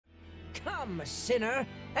Come, sinner,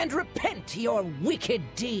 and repent your wicked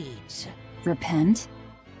deeds. Repent?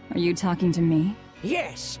 Are you talking to me?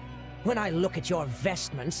 Yes. When I look at your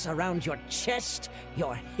vestments around your chest,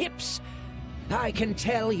 your hips, I can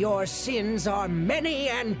tell your sins are many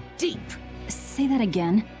and deep. Say that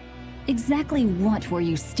again. Exactly what were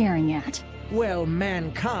you staring at? Well,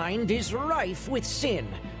 mankind is rife with sin,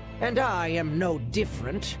 and I am no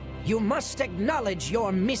different. You must acknowledge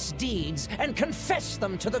your misdeeds and confess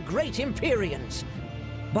them to the great Empyreans.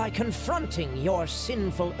 By confronting your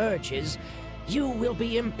sinful urges, you will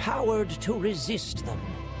be empowered to resist them.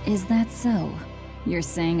 Is that so? You're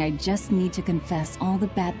saying I just need to confess all the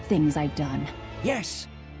bad things I've done? Yes.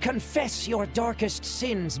 Confess your darkest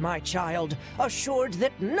sins, my child, assured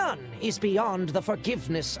that none is beyond the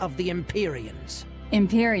forgiveness of the Empyreans.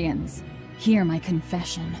 Empyreans, hear my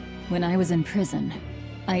confession. When I was in prison,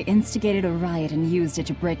 I instigated a riot and used it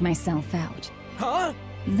to break myself out. Huh?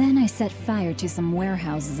 Then I set fire to some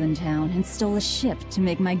warehouses in town and stole a ship to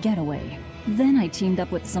make my getaway. Then I teamed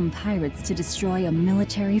up with some pirates to destroy a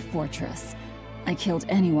military fortress. I killed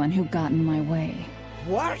anyone who got in my way.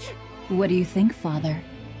 What? What do you think, Father?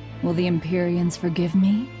 Will the Empyreans forgive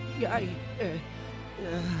me? I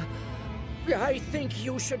think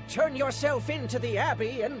you should turn yourself into the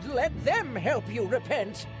Abbey and let them help you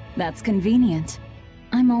repent. That's convenient.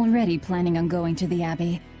 I'm already planning on going to the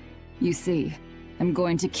Abbey. You see, I'm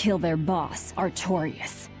going to kill their boss,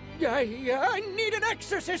 Artorius. I need an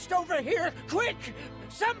exorcist over here! Quick!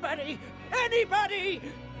 Somebody! Anybody!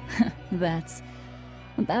 That's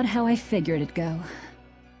about how I figured it'd go.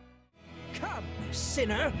 Come,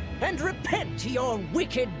 sinner, and repent your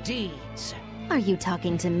wicked deeds. Are you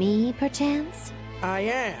talking to me, perchance? I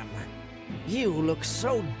am. You look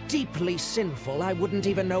so deeply sinful I wouldn't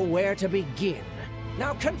even know where to begin.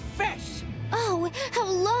 Now confess! Oh, how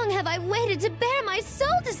long have I waited to bare my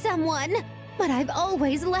soul to someone? But I've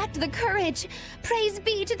always lacked the courage. Praise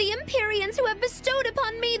be to the Empyreans who have bestowed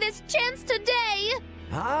upon me this chance today!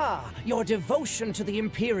 Ah, your devotion to the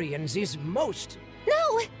Empyreans is most...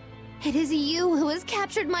 No! It is you who has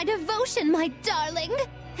captured my devotion, my darling!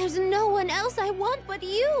 There's no one else I want but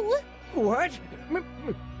you! What?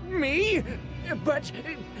 Me? But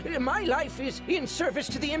my life is in service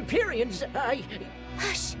to the Empyreans.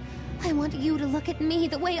 Hush! I want you to look at me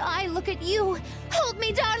the way I look at you! Hold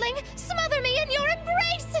me, darling! Smother me in your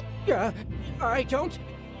embrace! I don't...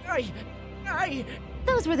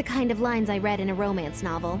 Those were the kind of lines I read in a romance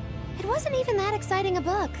novel. It wasn't even that exciting a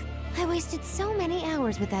book. I wasted so many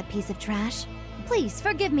hours with that piece of trash. Please,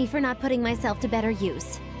 forgive me for not putting myself to better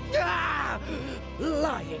use. Ah!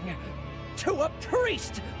 Lying! To a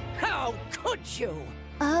priest! How could you?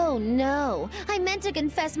 Oh no, I meant to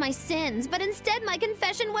confess my sins, but instead my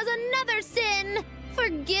confession was another sin!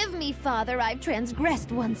 Forgive me, Father, I've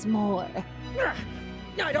transgressed once more.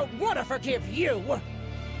 I don't want to forgive you!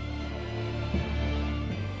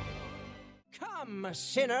 Come,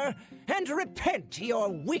 sinner, and repent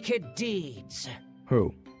your wicked deeds.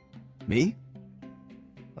 Who? Me?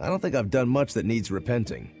 I don't think I've done much that needs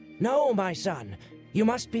repenting. No, my son, you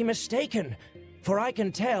must be mistaken. For I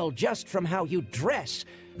can tell just from how you dress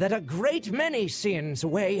that a great many sins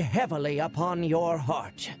weigh heavily upon your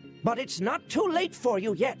heart. But it's not too late for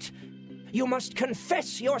you yet. You must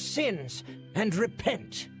confess your sins and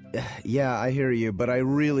repent. Yeah, I hear you, but I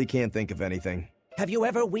really can't think of anything. Have you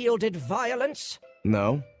ever wielded violence?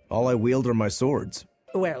 No, all I wield are my swords.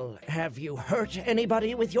 Well, have you hurt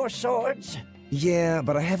anybody with your swords? Yeah,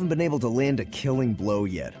 but I haven't been able to land a killing blow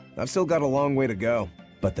yet. I've still got a long way to go.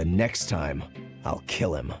 But the next time, I'll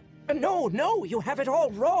kill him. No, you have it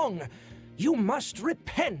all wrong. You must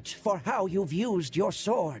repent for how you've used your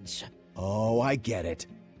swords. Oh, I get it.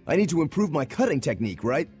 I need to improve my cutting technique,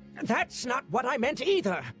 right? That's not what I meant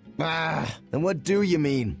either. Ah, then what do you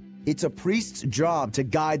mean? It's a priest's job to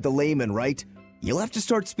guide the layman, right? You'll have to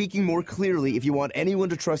start speaking more clearly if you want anyone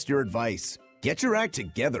to trust your advice. Get your act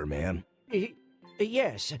together, man.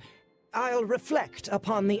 Yes, I'll reflect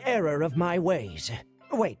upon the error of my ways.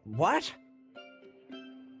 Wait, what?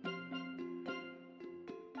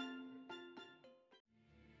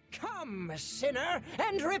 Come, sinner,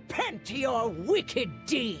 and repent your wicked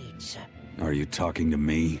deeds. Are you talking to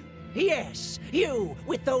me? Yes, you,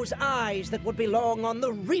 with those eyes that would belong on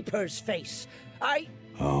the Reaper's face.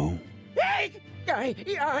 Oh?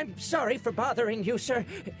 I'm sorry for bothering you, sir.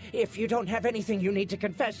 If you don't have anything you need to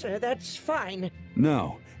confess, that's fine.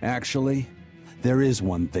 No, actually, there is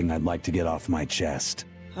one thing I'd like to get off my chest.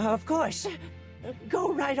 Of course.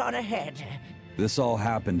 Go right on ahead. This all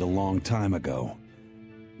happened a long time ago.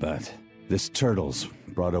 But this Turtles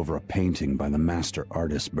brought over a painting by the master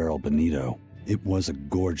artist Beryl Benito. It was a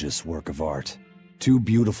gorgeous work of art. Too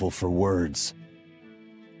beautiful for words.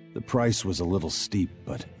 The price was a little steep,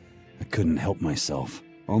 but I couldn't help myself.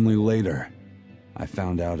 Only later, I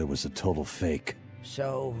found out it was a total fake.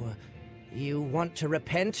 So, you want to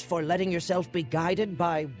repent for letting yourself be guided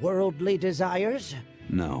by worldly desires?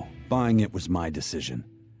 No, buying it was my decision.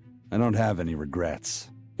 I don't have any regrets.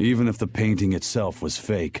 Even if the painting itself was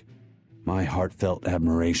fake, my heartfelt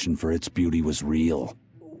admiration for its beauty was real.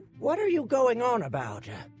 What are you going on about?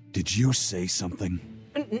 Did you say something?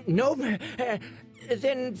 No.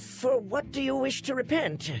 Then for what do you wish to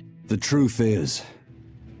repent? The truth is,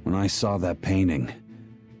 when I saw that painting,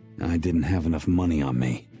 I didn't have enough money on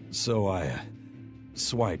me. So I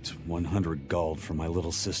swiped 100 gold from my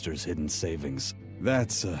little sister's hidden savings.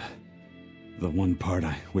 That's the one part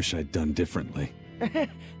I wish I'd done differently.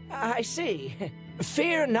 I see.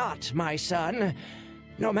 Fear not, my son.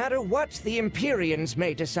 No matter what the Empyreans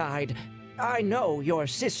may decide, I know your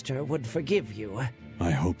sister would forgive you.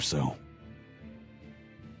 I hope so.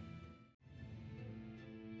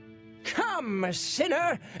 Come,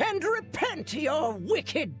 sinner, and repent your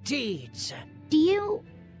wicked deeds. Do you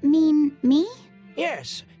mean me?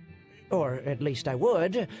 Yes, or at least I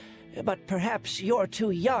would, but perhaps you're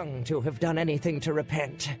too young to have done anything to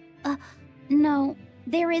repent. No,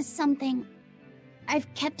 there is something.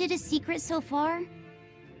 I've kept it a secret so far,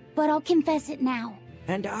 but I'll confess it now.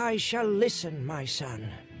 And I shall listen, my son.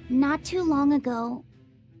 Not too long ago,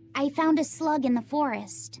 I found a slug in the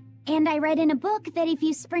forest. And I read in a book that if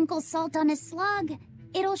you sprinkle salt on a slug,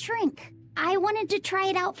 it'll shrink. I wanted to try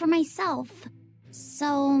it out for myself.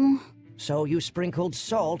 So you sprinkled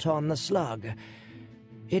salt on the slug.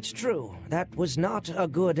 It's true, that was not a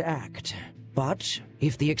good act. But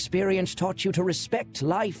if the experience taught you to respect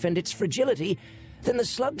life and its fragility, then the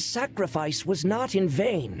slug's sacrifice was not in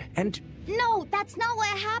vain, and... No, that's not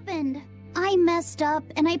what happened. I messed up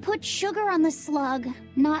and I put sugar on the slug,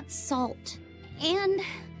 not salt. And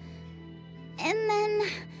then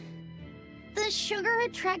the sugar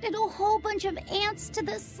attracted a whole bunch of ants to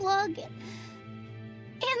the slug. And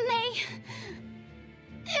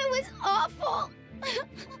it was awful.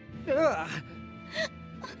 Ugh.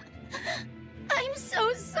 I'm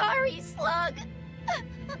so sorry, Slug.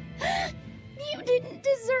 You didn't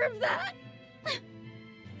deserve that.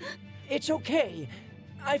 It's okay.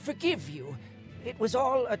 I forgive you. It was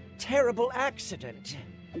all a terrible accident.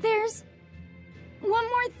 There's one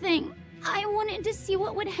more thing. I wanted to see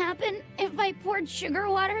what would happen if I poured sugar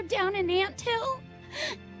water down an anthill.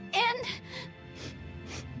 And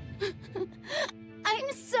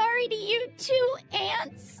I'm sorry to you too,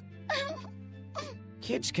 ants.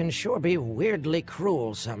 Kids can sure be weirdly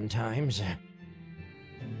cruel sometimes.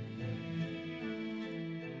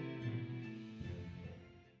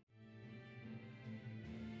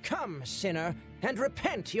 Come, sinner, and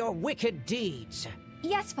repent your wicked deeds.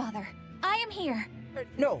 Yes, Father. I am here.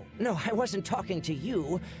 No, I wasn't talking to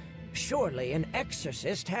you. Surely an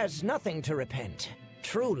exorcist has nothing to repent.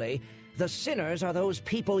 Truly, the sinners are those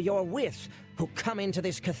people you're with, who come into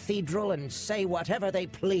this cathedral and say whatever they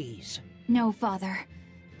please. No, Father.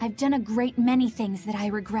 I've done a great many things that I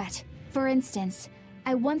regret. For instance,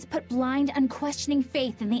 I once put blind, unquestioning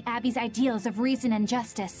faith in the Abbey's ideals of reason and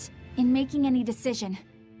justice. In making any decision,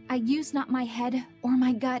 I used not my head, or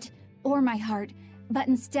my gut, or my heart, but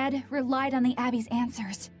instead relied on the Abbey's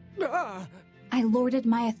answers. I lorded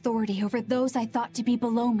my authority over those I thought to be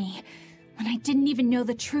below me, when I didn't even know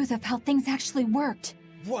the truth of how things actually worked.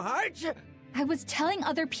 What? I was telling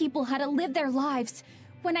other people how to live their lives,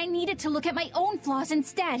 when I needed to look at my own flaws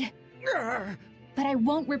instead. But I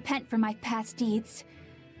won't repent for my past deeds.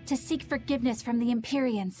 To seek forgiveness from the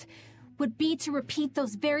Empyreans would be to repeat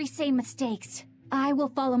those very same mistakes. I will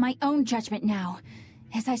follow my own judgment now,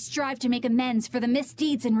 as I strive to make amends for the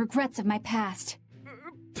misdeeds and regrets of my past.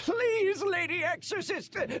 Please, Lady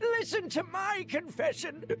Exorcist, listen to my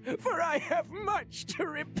confession, for I have much to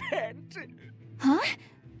repent. Huh?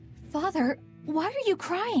 Father, why are you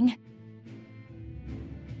crying?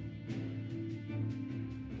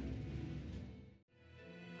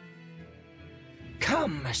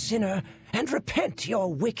 Come, sinner, and repent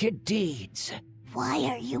your wicked deeds. Why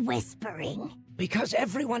are you whispering? Because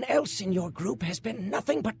everyone else in your group has been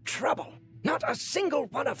nothing but trouble. Not a single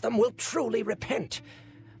one of them will truly repent.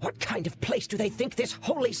 What kind of place do they think this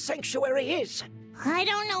holy sanctuary is? I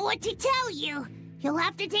don't know what to tell you. You'll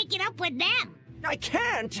have to take it up with them. I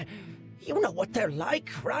can't! You know what they're like,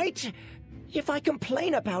 right? If I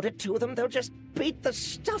complain about it to them, they'll just beat the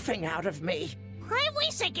stuffing out of me. I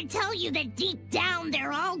wish I could tell you that deep down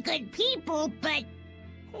they're all good people, but...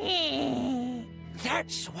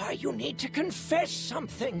 That's why you need to confess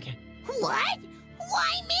something. What?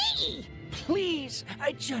 Why me? Please,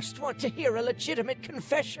 I just want to hear a legitimate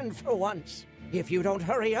confession for once. If you don't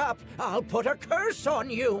hurry up, I'll put a curse on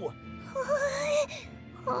you.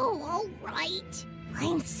 Oh, all right.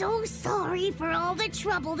 I'm so sorry for all the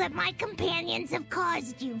trouble that my companions have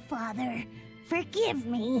caused you, Father. Forgive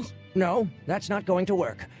me. No, that's not going to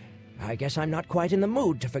work. I guess I'm not quite in the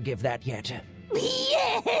mood to forgive that yet.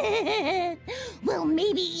 Yeah. Well,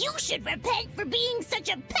 maybe you should repent for being such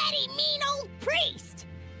a petty, mean old priest.